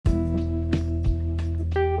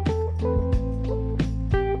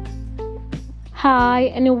Hi,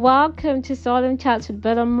 and welcome to Solemn Chats with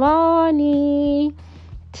Bella Money.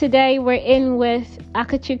 Today we're in with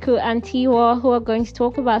Akachukwu and Tiwa, who are going to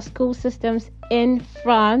talk about school systems in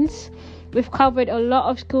France. We've covered a lot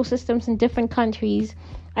of school systems in different countries,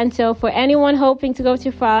 and so for anyone hoping to go to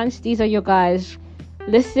France, these are your guys.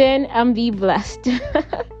 Listen and be blessed.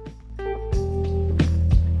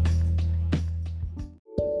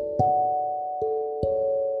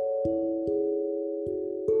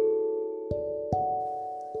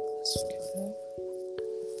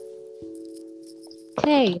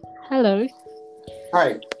 Okay, hello.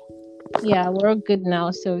 Hi. Yeah, we're all good now,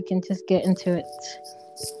 so we can just get into it.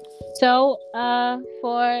 So,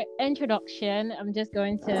 for introduction, I'm just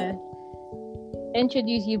going to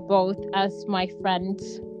introduce you both as my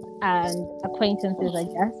friends and acquaintances, I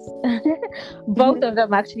guess. Both of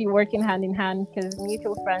them actually working hand in hand because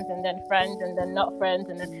mutual friends and then not friends,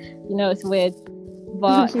 and then it's weird.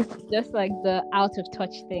 But just like the out of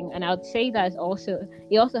touch thing, and I would say that it also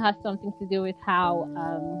has something to do with how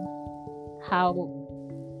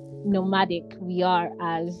nomadic we are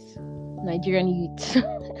as Nigerian youths.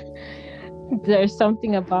 There's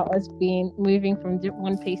something about us being moving from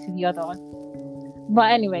one place to the other.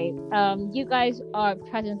 But anyway, you guys are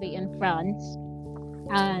presently in France,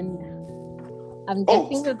 and I'm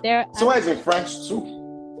guessing that they're. Someone is in France too.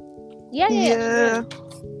 Yeah.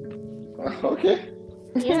 Okay.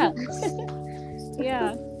 Yeah.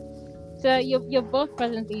 Yeah. So you're both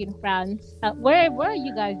presently in France. Where are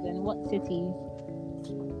you guys in? What cities?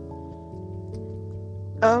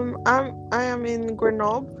 I am in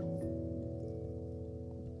Grenoble.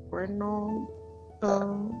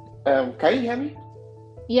 Can you hear me?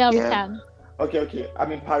 Yeah, we can. Okay.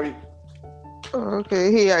 I'm in Paris.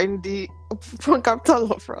 Okay, here in the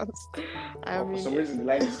capital of France. For some reason, the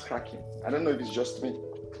line is cracking. I don't know if it's just me.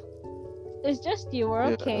 It's just you. We're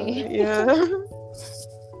okay. Yeah.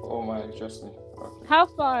 Oh my, it's just me. Okay. How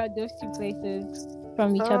far are those two places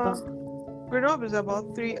from each other? Grenoble is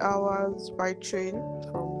about 3 hours by train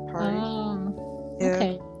from Paris.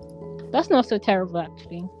 Okay. That's not so terrible,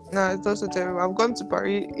 actually. No, it's also terrible. I've gone to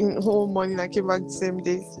Paris in whole morning. I came back the same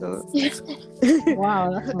day. So.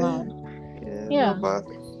 Wow, that's mad. Yeah. Not bad.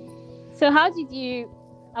 So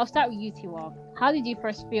I'll start with you, Tiwa. How did you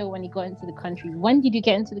first feel when you got into the country? When did you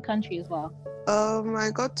get into the country as well? I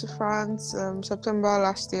got to France September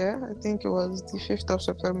last year. I think it was the 5th of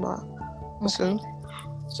September. Okay.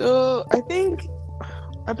 So I think,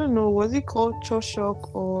 I don't know, was it culture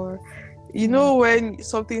shock or... when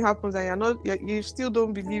something happens and you still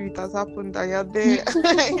don't believe it has happened and you're there,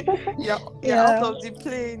 you're out of the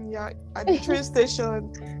plane, you're at the train station,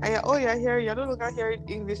 and you're hearing, you're no longer hearing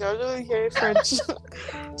English, you're only hearing French.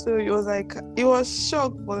 So it was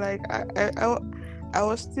shock, but like I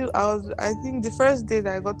think the first day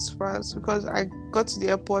that I got to France, because I got to the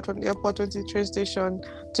airport, from the airport went to the train station,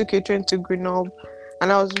 took a train to Grenoble, and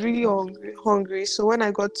I was really hungry. So when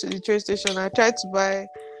I got to the train station, I tried to buy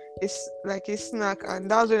a snack, and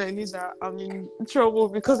that was when I knew that I'm in trouble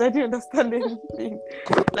because I didn't understand anything.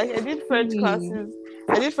 Like I did French classes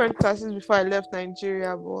before I left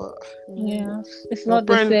Nigeria, but it's not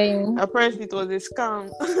the same. Apparently it was a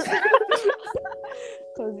scam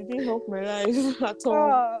because it didn't help my life at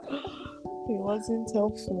all. It wasn't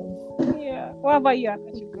helpful. Yeah. What about you,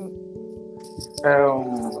 Akachukwu?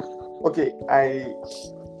 Okay,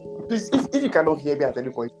 please, if you cannot hear me at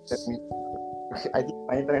any point, let me. I think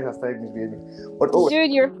my internet has started misbehaving. But dude,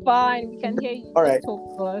 you're fine. We can hear you. All right.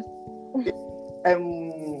 Talk to us.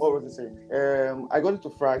 What was I saying? I got into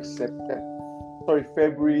France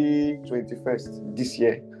February 21st this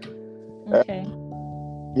year. Okay.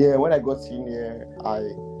 When I got in here,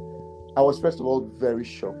 I was first of all very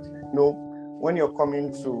shocked. When you're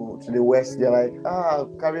coming to the West, you're like,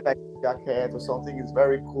 carry like a jacket or something is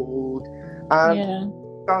very cold. And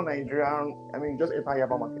down Nigerian, just enter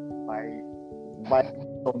Yaba market by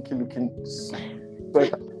donkey looking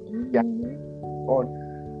sweater. On.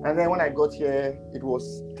 And then when I got here, it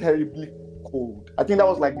was terribly cold. I think that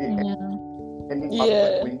was like the ending part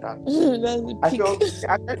of winter. I felt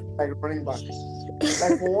like running back.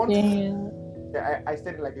 Like for one, I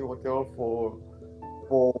stayed in like a hotel for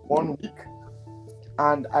 1 week,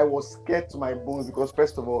 and I was scared to my bones because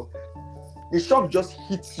first of all, the shop just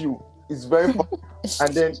hits you. It's very fun,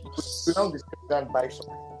 and then you now discover that bike shop,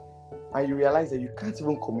 and you realize that you can't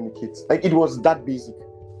even communicate. Like it was that basic.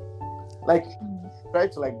 Like try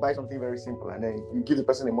to like buy something very simple, and then you give the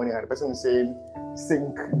person the money, and the person is saying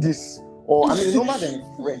sink this, or no matter in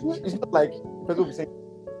French. It's not like the person will be saying.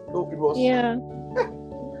 So it was.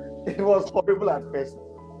 It was horrible at first.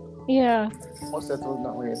 Yeah. More settled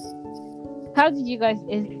now, yes. How did you guys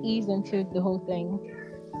ease into the whole thing?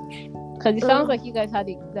 Because it sounds like you guys had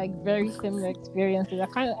like very similar experiences. I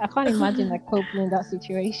can't imagine like coping in that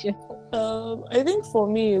situation. I think for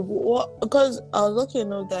me, because I was lucky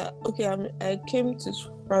enough that I came to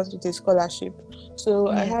France with a scholarship, so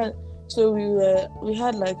I had. So I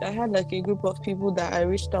had like a group of people that I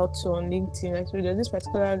reached out to on LinkedIn. Like, so there's this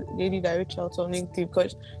particular lady that I reached out to on LinkedIn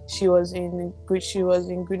because she was in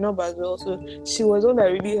Grenoble as well. So she was one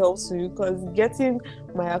that really helps me because getting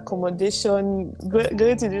my accommodation,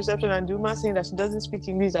 going to the reception and the woman saying that she doesn't speak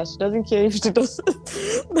English, that she doesn't care if she doesn't,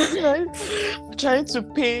 trying to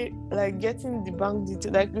pay, like getting the bank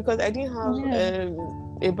details, like because I didn't have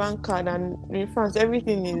a bank card, and in France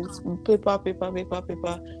everything is paper.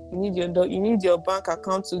 You need your bank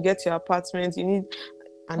account to get your apartment. You need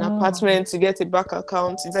an apartment to get a bank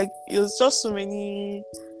account. It's like it was just so many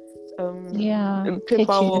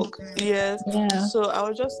paperwork. Yes. Yeah. So I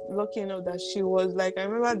was just lucky enough that she was like, I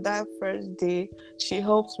remember that first day she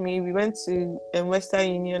helped me. We went to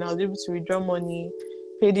Western Union. I was able to withdraw money,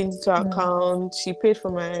 paid into her account. She paid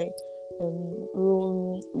for my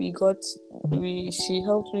room. She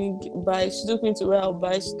helped me buy. She took me to where I'll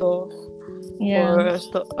buy stuff. Yeah.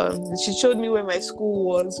 She showed me where my school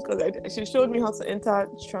was because she showed me how to enter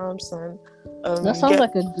trams and. That sounds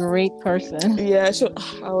like a great person. Yeah,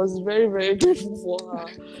 I was very, very grateful for her.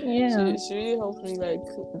 Yeah. She really helped me. Like,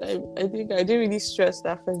 I think I didn't really stress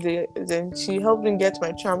that first day. Then she helped me get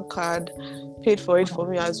my tram card, paid for it for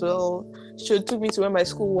me as well. She took me to where my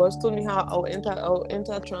school was, told me how I'll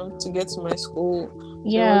enter tram to get to my school.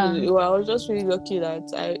 Yeah. So I was just really lucky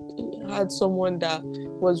that I had someone that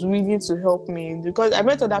was willing to help me, because I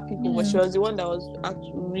met other people, but she was the one that was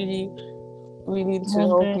actually really willing to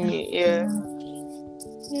help me.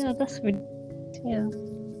 Yeah, that's really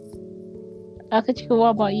Akachukwu, what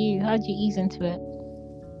about you? How did you ease into it?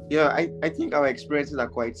 Yeah, I think our experiences are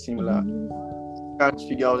quite similar. Can't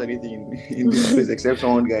figure out anything in this place except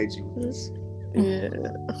someone guides you.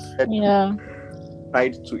 Yeah.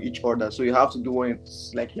 Tied to each other, so you have to do it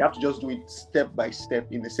like you have to just do it step by step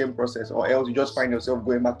in the same process, or else you just find yourself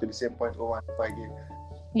going back to the same point over and over again.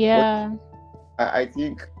 Yeah. But I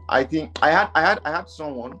think I had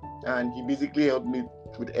someone, and he basically helped me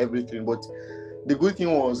with everything. But the good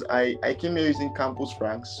thing was I came here using Campus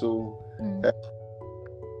Franks, so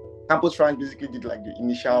Campus Franks basically did like the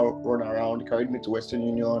initial run around, carried me to Western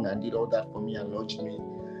Union and did all that for me and lodged me.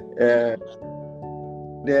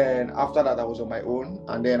 Then after that I was on my own,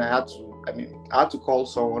 and then I had to call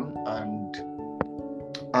someone,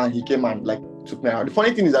 and he came and like took me around. The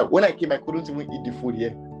funny thing is that when I came, I couldn't even eat the food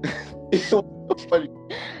here. It was so funny.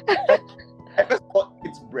 I first thought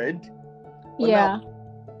it's bread. Yeah.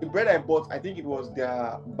 The bread I bought, I think it was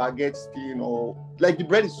their baguette thing, or like the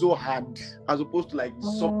bread is so hard as opposed to like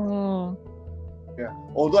the soft. Yeah.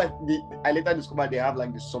 Although I later discovered they have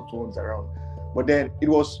like the soft ones around, but then it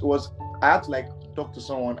was I had to like talk to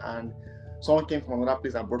someone, and someone came from another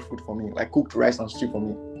place and brought food for me, like cooked rice and stew for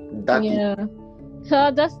me.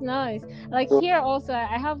 So that's nice. Like here also,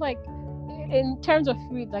 I have like in terms of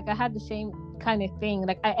food, like I had the same kind of thing.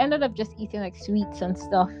 Like I ended up just eating like sweets and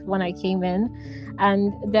stuff when I came in,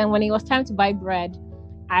 and then when it was time to buy bread,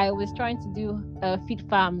 I was trying to do a feed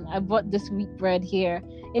farm. I bought this wheat bread here.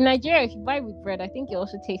 In Nigeria, if you buy wheat bread, I think it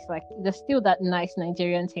also tastes like there's still that nice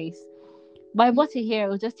Nigerian taste. But I bought it here, it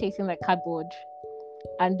was just tasting like cardboard.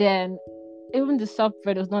 And then even the soft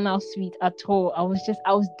bread was not now sweet at all. I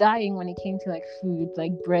was dying when it came to like food,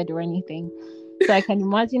 like bread or anything. So I can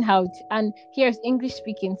imagine how and here it's English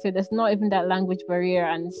speaking, so there's not even that language barrier,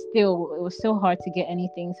 and still it was so hard to get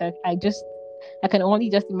anything. So I can only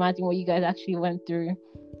just imagine what you guys actually went through,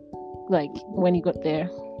 like when you got there.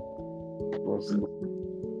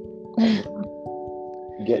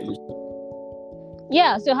 Get used to it.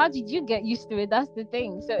 Yeah, so how did you get used to it? That's the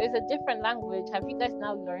thing. So it's a different language. Have you guys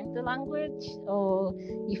now learned the language, or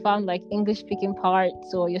you found like English speaking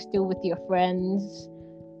parts, or you're still with your friends?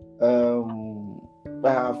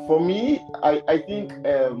 For me, I think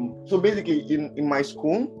so basically in my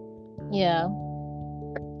school,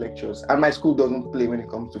 lectures, and my school doesn't play when it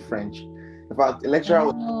comes to French. In fact, the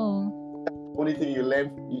lecturer only thing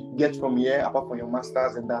you get from here, apart from your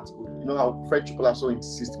masters, and that's good. You know how French people are so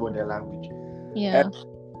insistent on their language.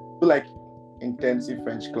 Like intensive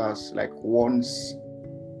French class, like once,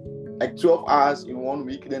 like 12 hours in 1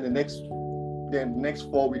 week. Then the next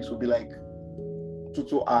 4 weeks will be like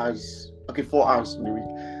 2 hours. Okay, 4 hours in the week.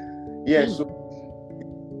 Yeah, so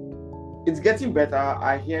it's getting better.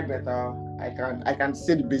 I hear better. I can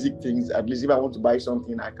say the basic things. At least if I want to buy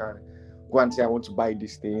something, I can go and say I want to buy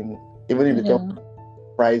this thing. Even if it comes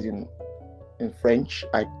price in French,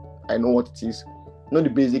 I I know what it is, know the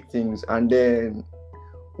basic things. And then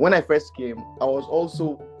when I first came, I was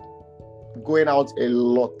also going out a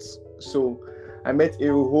lot. So I met a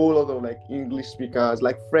whole lot of like English speakers,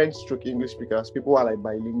 like French stroke English speakers. People who are like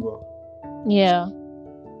bilingual. Yeah.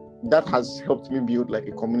 That has helped me build like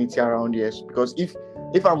a community around here, because if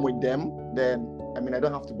I'm with them, then I mean I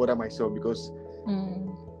don't have to bother myself, because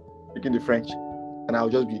speaking the French, and I'll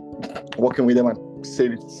just be working with them and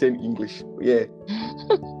saying English. Yeah.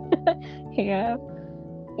 Yeah.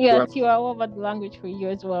 Tiwa, what about the language for you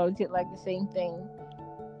as well? Is it like the same thing?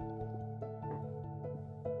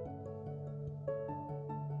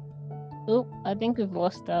 Oh, I think we've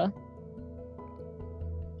lost her.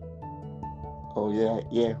 Oh yeah.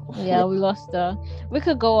 Yeah, we lost her. We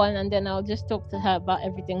could go on, and then I'll just talk to her about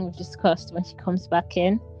everything we've discussed when she comes back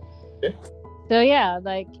in. Okay. So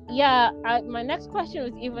my next question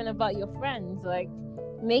was even about your friends, like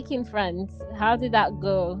making friends. How did that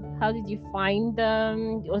go? How did you find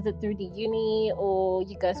them? Was it through the uni, or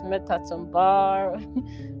you guys met at some bar?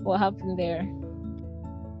 What happened there?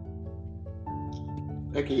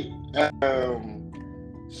 Okay.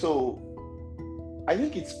 So I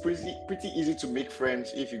think it's pretty easy to make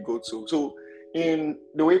friends if you go to. So in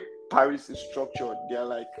the way Paris is structured, they're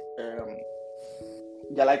like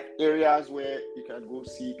areas where you can go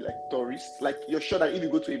see like tourists. Like you're sure that if you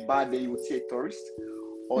go to a bar there, you would see a tourist,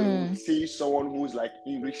 or you would see someone who's like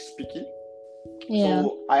English speaking. Yeah.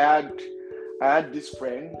 So I had this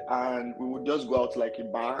friend, and we would just go out to like a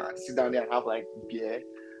bar and sit down there and have like beer.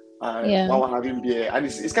 And while we're having beer, and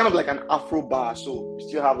it's kind of like an Afro bar, so you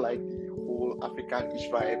still have like the whole African-ish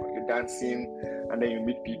vibe. You're dancing, and then you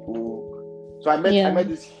meet people. So I met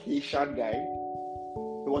this Haitian guy.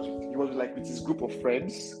 He was like with his group of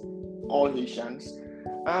friends, all Haitians,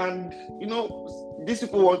 and these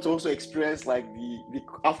people want to also experience like the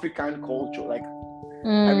African culture. Like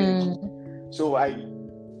I mean, so I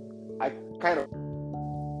kind of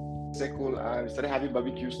circle and started having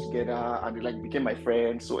barbecues together, and they like became my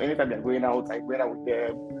friends. So anytime they're going out, I went out with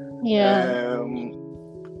them. Yeah.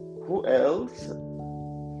 Who else?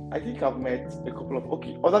 I think I've met a couple of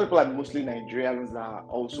other people are mostly Nigerians that are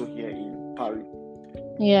also here in Paris.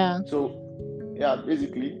 Yeah. So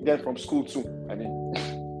basically they're from school too, I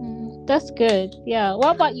mean. That's good. Yeah.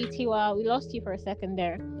 What about you, Tiwa? We lost you for a second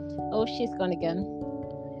there. Oh, she's gone again.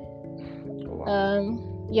 Oh,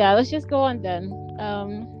 wow. Yeah, let's just go on then.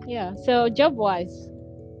 So job wise,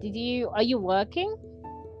 are you working?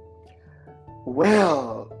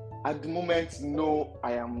 Well, at the moment, no,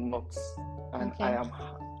 I am not. And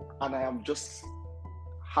I am just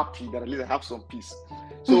happy that at least I have some peace.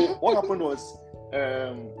 So what happened was,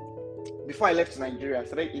 before I left Nigeria, I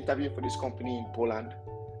started interviewing for this company in Poland.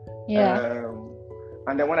 Yeah.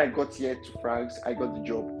 And then when I got here to France, I got the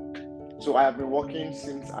job. So I have been working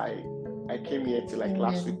since I came here to like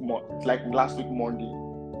last week Monday.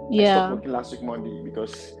 Yeah. I stopped working last week Monday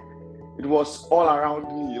because it was all around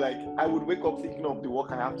me. Like I would wake up thinking of the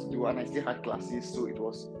work I have to do, and I still had classes. So it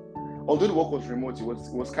was, although the work was remote, it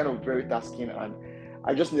was kind of very tasking, and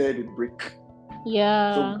I just needed a break.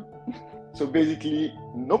 Yeah. So basically,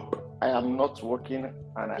 nope, I am not working,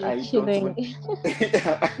 and I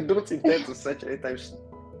don't intend to search anytime soon.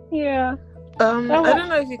 Yeah. I don't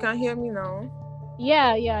know if you can hear me now.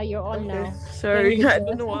 Yeah, you're on now. Sorry, I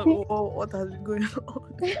don't know what has been going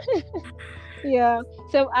on. Yeah.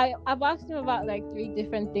 So I've asked him about like 3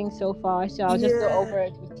 different things so far, so I'll just go over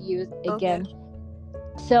it with you again. Okay.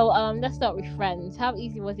 So let's start with friends. How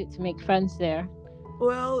easy was it to make friends there?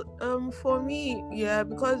 Well, for me,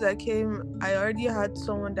 because I already had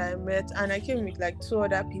someone that I met, and I came with like 2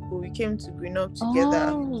 other people. We came to Grenoble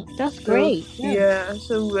together. Oh, that's great. Yeah,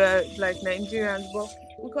 so we're like Nigerians, but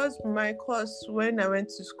because my course, when I went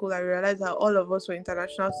to school, I realized that all of us were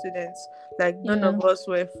international students. Like none of us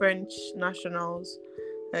were French nationals.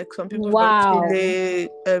 Like some people from Chile,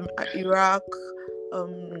 Iraq,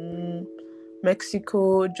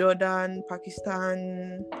 Mexico, Jordan,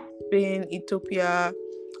 Pakistan, Spain, Ethiopia,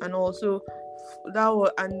 and also we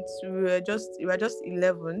were just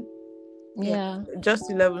 11. Yeah, just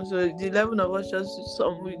 11. So the 11 of us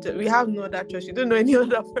we have no other choice. You don't know any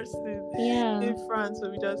other person in France, so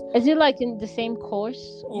we just. Is it like in the same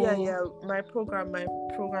course? Or? Yeah. My program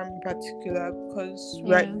in particular, because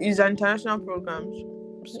it's an international program.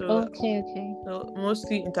 So okay. So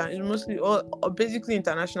mostly all basically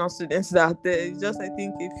international students that are there. It's just I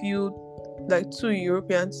think a few, like 2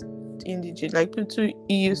 Europeans indigenous, like 2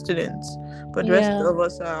 EU students, but the rest of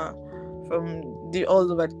us are from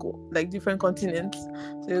all over like different continents.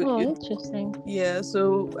 So interesting. Yeah,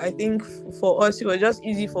 so I think for us it was just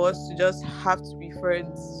easy for us to just have to be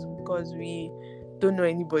friends, because we don't know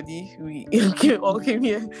anybody. We all came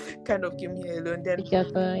here alone. Then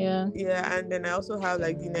together, yeah, and then I also have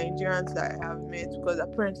like the Nigerians that I have met, because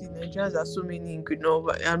apparently Nigerians are so many in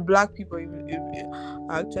Grenoble, and black people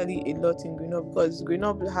are actually a lot in Grenoble, because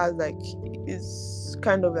Grenoble has like is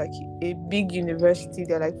kind of like a big university.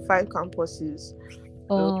 There are like 5 campuses.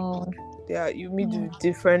 So you meet with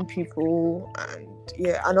different people, and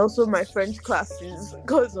and also my French classes,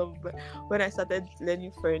 because of when I started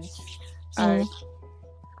learning French. Are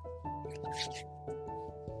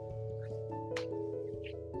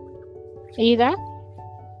you there?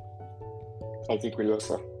 I think we lost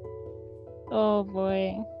her. Oh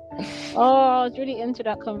boy. I was really into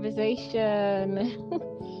that conversation.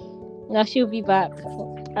 Now she'll be back.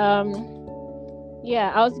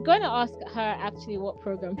 Yeah, I was going to ask her actually what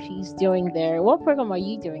program she's doing there. What program are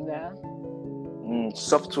you doing there?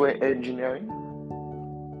 Software engineering.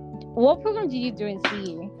 What program did you do in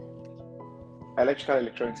CE? Electrical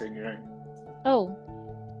electronics engineering. Oh,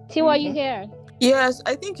 Tiwa, are you here? Yes,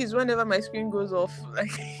 I think it's whenever my screen goes off, like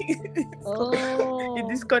it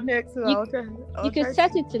disconnects. So you can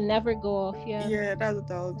set it to never go off. Yeah, that's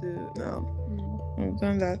what I'll do now. I've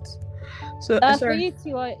done that. So for you,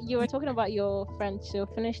 Tiwa, you were talking about your French, so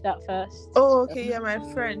finish that first. Oh, okay, yeah, my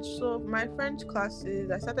French. So my French classes,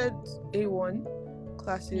 I started A1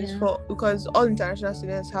 classes because all international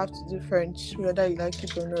students have to do French, whether you like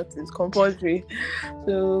it or not. It's compulsory.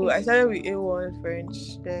 So I started with A1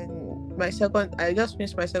 French. Then I just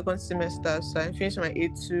finished my second semester, so I finished my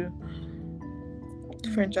A2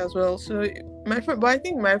 French as well. So but I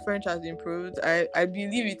think my French has improved. I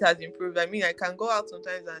believe it has improved. I mean, I can go out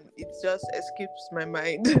sometimes and it just escapes my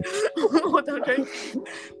mind what I'm trying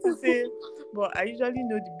to say. But I usually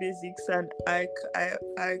know the basics, and I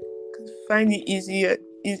find it easier.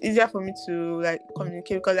 It's easier for me to like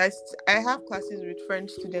communicate, because I have classes with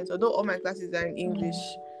French students, although all my classes are in English.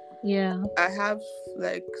 Yeah, I have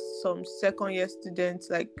like some second year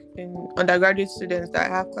students, like in undergraduate students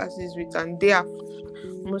that I have classes with, and they are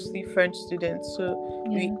mostly French students. So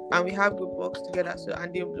we have group works together. So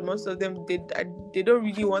most of them they don't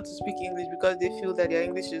really want to speak English because they feel that their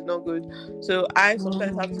English is not good. So I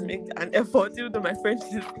sometimes have to make an effort, even though my French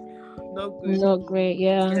is not good. Not great,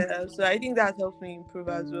 yeah. So I think that helps me improve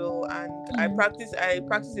as well, and I practice a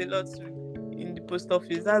lot in the post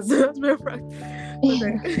office. That's my practice.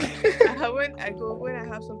 When I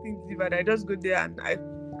have something delivered, I just go there and I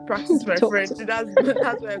practice my French.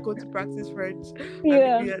 That's where I go to practice French.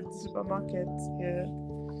 Yeah, maybe at the supermarket. Yeah,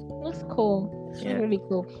 that's cool. That's really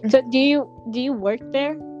cool. So do you work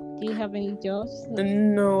there? Do you have any jobs?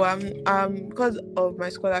 No, I'm because of my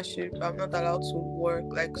scholarship, I'm not allowed to work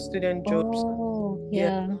like student jobs. Oh,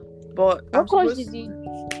 yeah. But what course did you?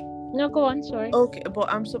 No, go on. Sorry. Okay, but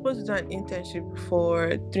I'm supposed to do an internship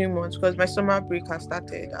for 3 months because my summer break has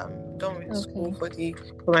started. I'm done with school for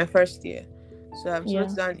my first year, so I'm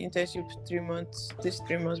supposed to do an internship for 3 months. This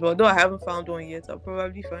 3 months, but although I haven't found one yet, I'll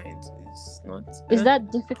probably find it's not. Is that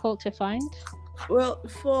difficult to find? Well,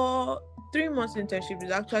 for 3 months internship is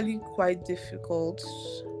actually quite difficult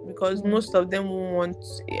because most of them will want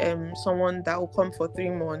someone that will come for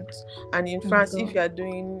 3 months, and in France, if you are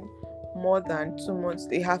doing more than 2 months,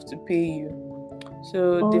 they have to pay you.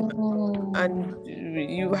 So and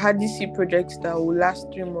you hardly see projects that will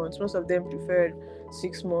last 3 months. Most of them preferred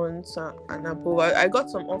 6 months and above. I got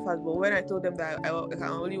some offers, but when I told them that I can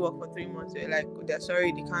only work for 3 months, they're like, they're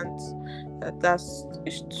sorry, they can't. That's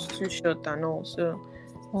too short and all. So.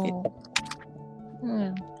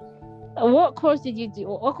 What course did you do?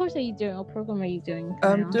 What course are you doing? What program are you doing?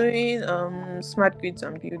 I'm doing smart grids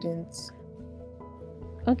and buildings.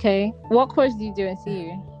 Okay. What course do you do in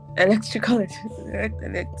CU? Electrical.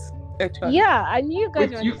 Yeah, I knew you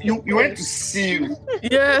guys were. You went to CU.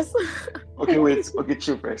 Yes. Okay, wait. Okay,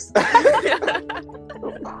 chill first.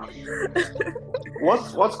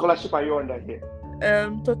 What scholarship are you under here?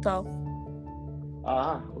 Total.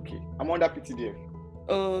 Okay. I'm under PTDF.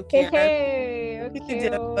 Okay. Okay.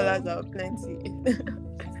 PTDF scholars are plenty.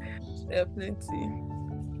 There are plenty.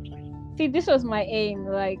 See, this was my aim.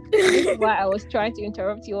 Like, this is why I was trying to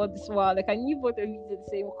interrupt you all this while. Like, I knew both of you did the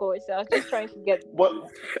same course. So I was just trying to get. But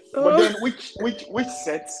then, which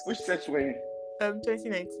sets were you?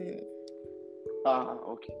 2019.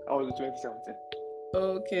 Okay. I was in 2017.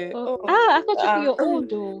 Okay. Akachukwu, you're old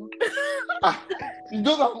though. You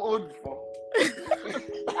know I'm old before.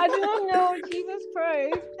 I do not know. Jesus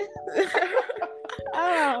Christ.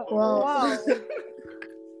 Wow.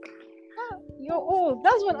 You're old.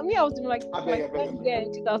 That's what I mean. I was doing like my first year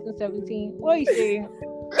in 2017. What are you saying?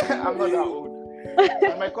 I'm not that old.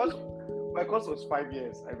 And my course was 5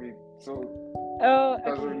 years. I mean, so. Oh,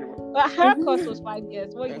 okay. But her course was 5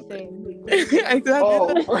 years. What are you saying? Exactly. Oh.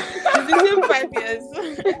 It's the same 5 years.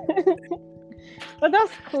 But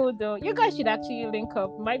that's cool though. You guys should actually link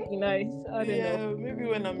up. Might be nice. I don't know. Maybe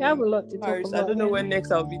when I'm You have a in lot to talk Paris. about. I don't know when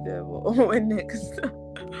next I'll be there, but when next.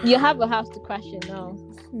 You have a house to crash in now.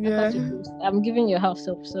 Yeah. I'm giving you a house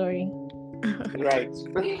up. Sorry. Right.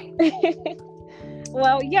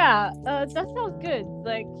 Well, yeah. That sounds good.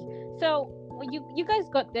 Like, so you guys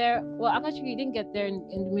got there. Well, actually, you didn't get there in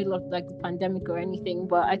the middle of like the pandemic or anything.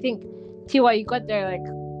 But I think Tiwa, you got there like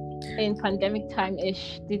in pandemic time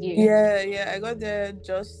ish. Did you? Yeah. I got there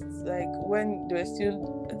just like when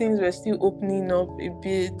things were still opening up a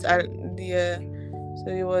bit, and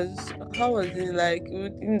so it was, how was it like?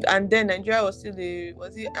 And then Nigeria was still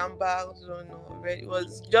was it amber zone or red? It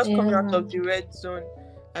was just coming out of the red zone,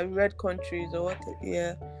 and red countries or what?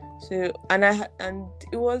 Yeah. So and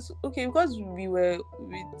it was okay because we were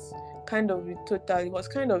with total. It was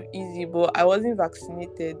kind of easy, but I wasn't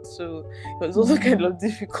vaccinated, so it was also kind of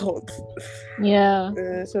difficult. Yeah.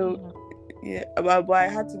 But I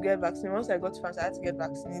had to get vaccinated. Once I got to France, I had to get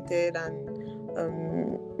vaccinated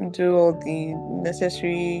and do all the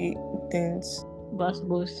necessary things. Bus.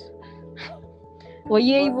 Were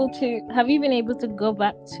you have you been able to go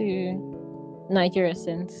back to Nigeria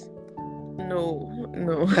since? No,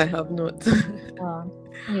 I have not. Wow.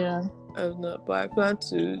 Yeah. I have not, but I plan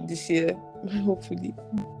to this year, hopefully.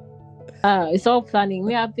 It's all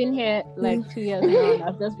planning. I've been here like 2 years now, and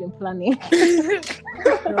I've just been planning.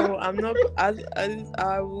 No, I'm not. I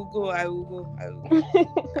will go. I will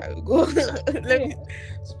go. Let me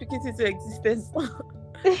speak it into existence.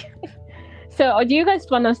 So, do you guys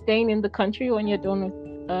plan on staying in the country when you're done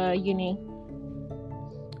with uni?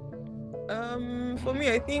 For me,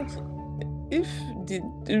 I think if the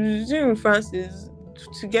regime in France is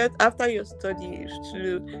to get after your studies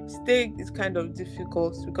to stay is kind of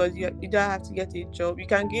difficult because you either have to get a job. You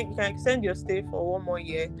can extend your stay for 1 more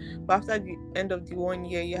year, but after the end of the 1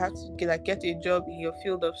 year, you have to get a job in your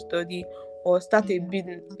field of study or start a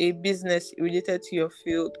business related to your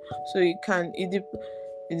field. So you can. It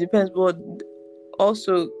depends, but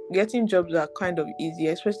also getting jobs are kind of easy,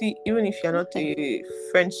 especially even if you're not a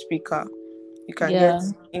French speaker. You can get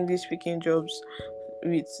English speaking jobs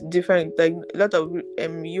with different, like a lot of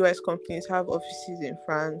US companies have offices in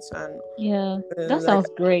France, and that sounds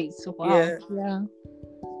great. So, wow.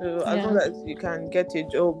 So as long as you can get a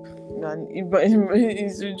job, and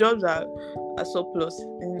jobs are surplus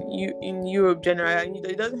in Europe generally, and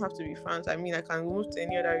it doesn't have to be France. I mean, I can move to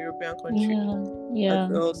any other European country as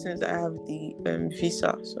well since I have the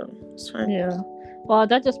visa, so it's fine. Yeah. Well,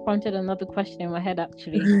 that just prompted another question in my head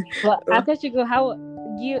actually. But Akachukwu, how are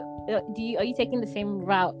you taking the same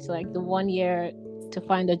route, like the 1 year to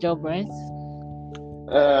find a job, right?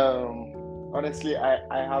 Honestly, I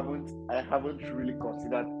haven't really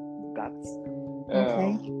considered that.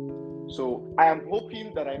 Okay. So I am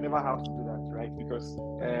hoping that I never have to do that, right? Because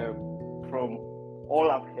from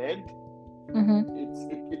all I've heard,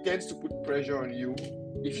 it tends to put pressure on you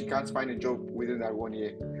if you can't find a job within that 1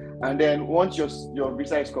 year. And then once your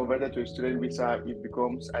visa is converted to a student visa, it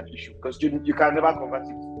becomes an issue because you can never convert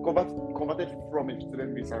it from a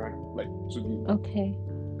student visa, right? Like to the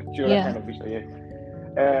other kind of visa.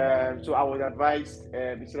 Yeah. So I would advise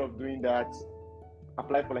instead of doing that,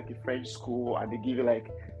 apply for like a French school, and they give you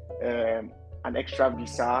like an extra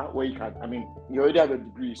visa where you can. I mean, you already have a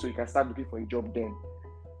degree, so you can start looking for a job then.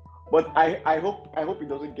 But I hope it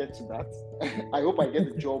doesn't get to that. I hope I get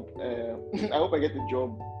a job. I hope I get a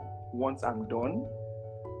job once I'm done.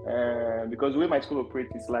 Because the way my school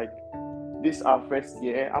operates is like this our first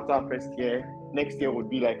year. After our first year, next year would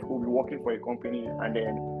be like we'll be working for a company, and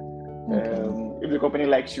then if the company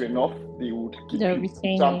likes you enough, they would keep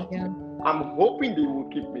you. So I'm hoping they will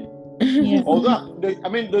keep me. Yeah. Although there's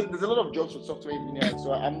a lot of jobs for software engineers,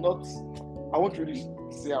 so I won't really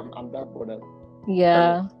say I'm that bothered.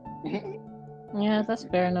 Yeah. Yeah, that's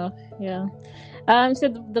fair enough. Yeah. So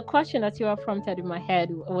the question that you were prompted in my head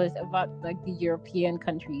was about like the European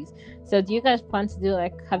countries. So do you guys plan to do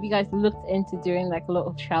have you guys looked into doing like a lot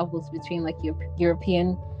of travels between like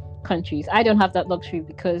European countries? I don't have that luxury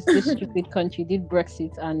because this stupid country did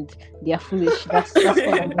Brexit and they are foolish. That's all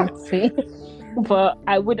I'm going to say. But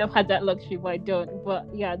I would have had that luxury, but I don't. But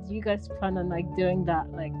yeah, do you guys plan on like doing that,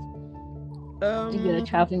 like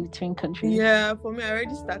traveling between countries? Yeah, for me, I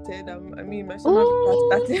already started. My summer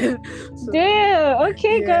started. So, damn.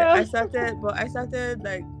 Okay, girl. I started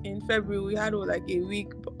like in February. We had like a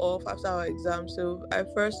week off after our exam. So I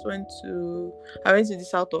went to the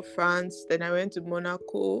south of France. Then I went to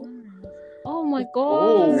Monaco. Oh my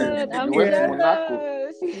god! I'm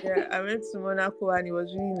jealous. Yeah, I went to Monaco and it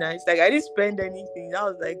was really nice. Like I didn't spend anything. That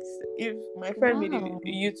was like, if my friend made a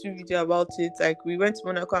YouTube video about it, like we went to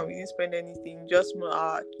Monaco and we didn't spend anything, just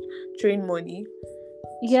our train money.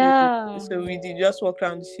 Yeah. So we did just walk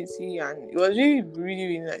around the city and it was really, really,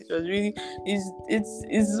 really nice. It was really,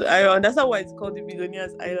 it's I understand why it's called the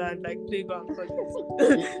Billionaires Island, like playground, because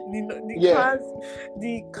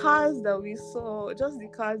the cars that we saw, just the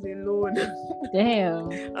cars alone. Damn.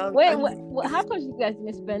 Wait, how come you guys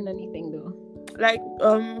didn't spend anything though? Like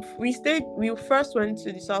we first went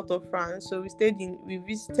to the south of France, so we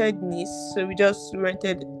visited Nice, so we just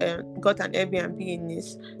got an Airbnb in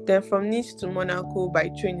Nice. Then from Nice to Monaco by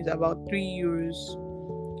train is about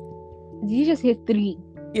 €3. Did you just hit 3?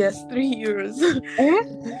 Yes, €3.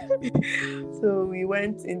 So we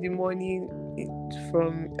went in the morning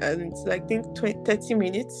from it's like I think 30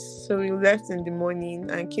 minutes, so we left in the morning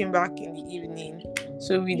and came back in the evening,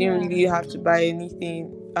 so we didn't really have to buy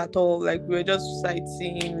anything at all. Like we were just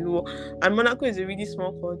sightseeing. And Monaco is a really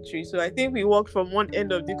small country, so I think we walked from one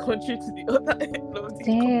end of the country to the other end of the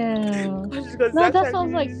country. No, that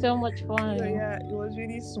sounds like so much fun. So yeah, it was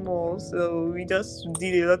really small, so we just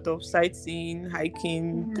did a lot of sightseeing,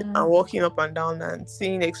 hiking, and walking up and down and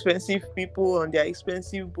seeing expensive people on their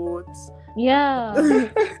expensive boats. Yeah.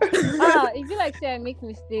 If you like say I make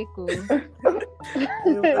mistake,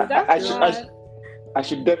 I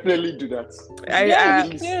should definitely do that.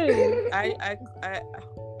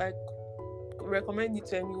 I recommend it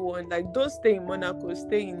to anyone. Like, don't stay in Monaco,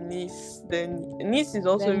 stay in Nice. Then Nice is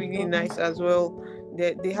also really nice as well.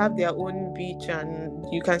 They have their own beach, and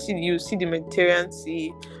you see the Mediterranean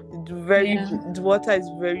Sea. The water is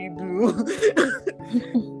very blue.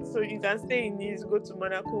 So you can stay in Nice, go to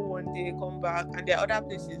Monaco one day, come back, and there are other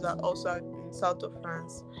places that also in south of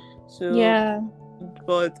France. So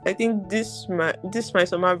but I think this my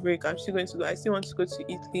summer break, I still want to go to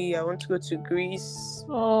Italy. I want to go to Greece.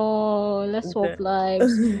 Oh, let's swap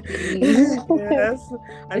lives. Yes.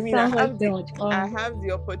 I have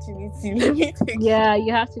the opportunity. Let me take it. Yeah,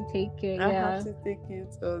 you have to take it. I have to take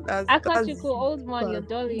it. So Akachukwu, old man, you're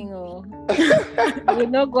darling. You will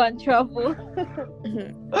not go and travel.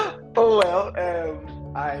 Oh well,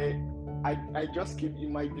 I just came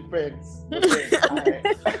in my defense.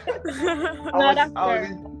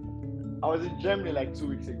 I was in Germany like 2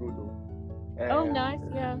 weeks ago though. Oh, nice,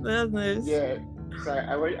 yeah. That's nice. Yeah, so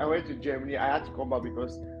I went to Germany. I had to come back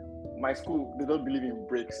because my school, they don't believe in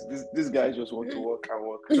breaks. These guys just want to work and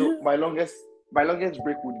work. So my longest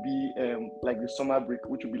break would be like the summer break,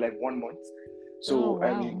 which would be like 1 month. So wow.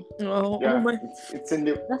 I mean, it's in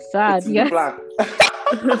the that's sad. The plan.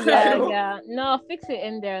 Yeah. No, fix it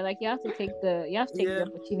in there. Like you have to take the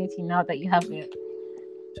opportunity now that you have it.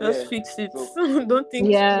 Just fix it. So, don't think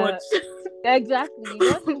too much. Exactly.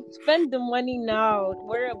 You have to spend the money now.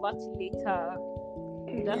 Worry about it later.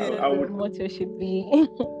 That's what the motto should be.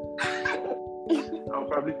 I'll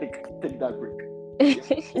probably take that break.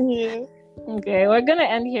 Yeah. Okay, we're gonna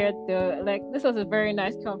end here though. Like this was a very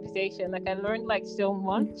nice conversation. Like I learned like so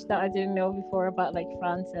much that I didn't know before about like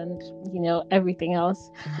France and everything else.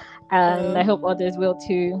 And I hope others will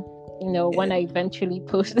too. When I eventually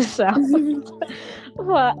post this out.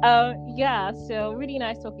 But so really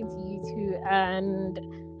nice talking to you too, and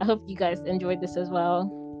I hope you guys enjoyed this as well.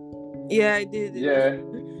 Yeah, I did. Yeah.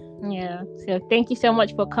 So thank you so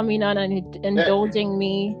much for coming on and indulging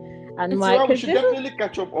me and we should definitely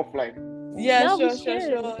catch up offline. Yeah, sure.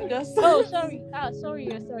 Just sorry. Sorry,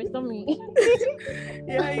 it's not me.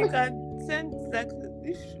 Yeah, you can send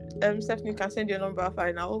if Stephanie can send your number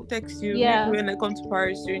fine. I'll text you when I come to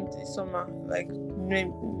Paris during the summer, like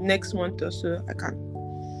next month or so. I can.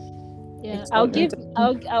 Yeah, I'll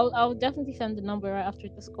definitely send the number right after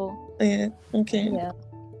this call. Yeah. Okay. Yeah.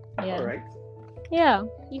 All right. Yeah,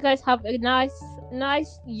 you guys have a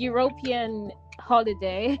nice European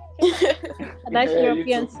holiday. A nice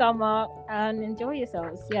European summer, and enjoy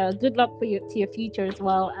yourselves. Yeah, good luck to your future as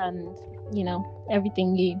well, and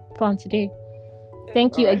everything you plan to do.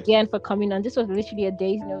 Thank you again for coming on. This was literally a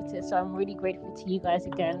day's notice, so I'm really grateful to you guys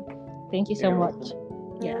again. Thank you so much.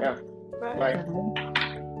 Yeah. Bye.